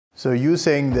So you're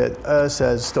saying that us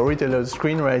as storytellers,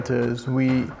 screenwriters,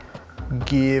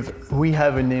 we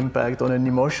have an impact on an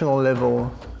emotional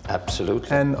level. Absolutely.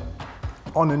 And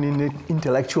on an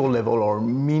intellectual level or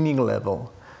meaning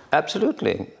level.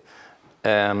 Absolutely.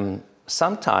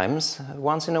 Sometimes,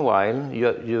 once in a while,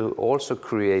 you also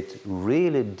create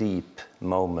really deep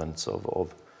moments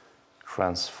of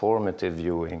transformative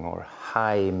viewing or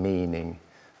high meaning.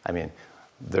 I mean,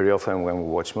 very often when we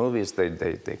watch movies,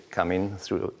 they come in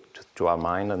to our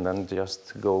mind and then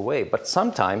just go away. But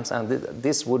sometimes, and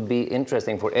this would be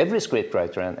interesting for every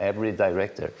scriptwriter and every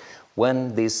director,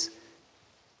 when this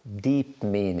deep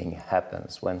meaning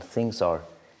happens, when things are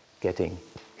getting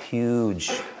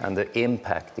huge and the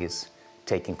impact is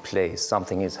taking place,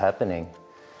 something is happening.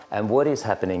 And what is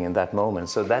happening in that moment?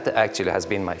 So that actually has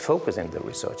been my focus in the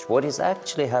research. What is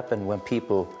actually happening when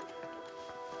people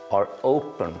are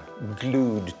open,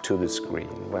 glued to the screen,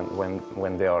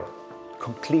 when they are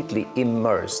completely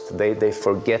immersed, they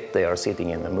forget they are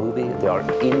sitting in a movie, they are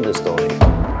in the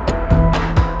story.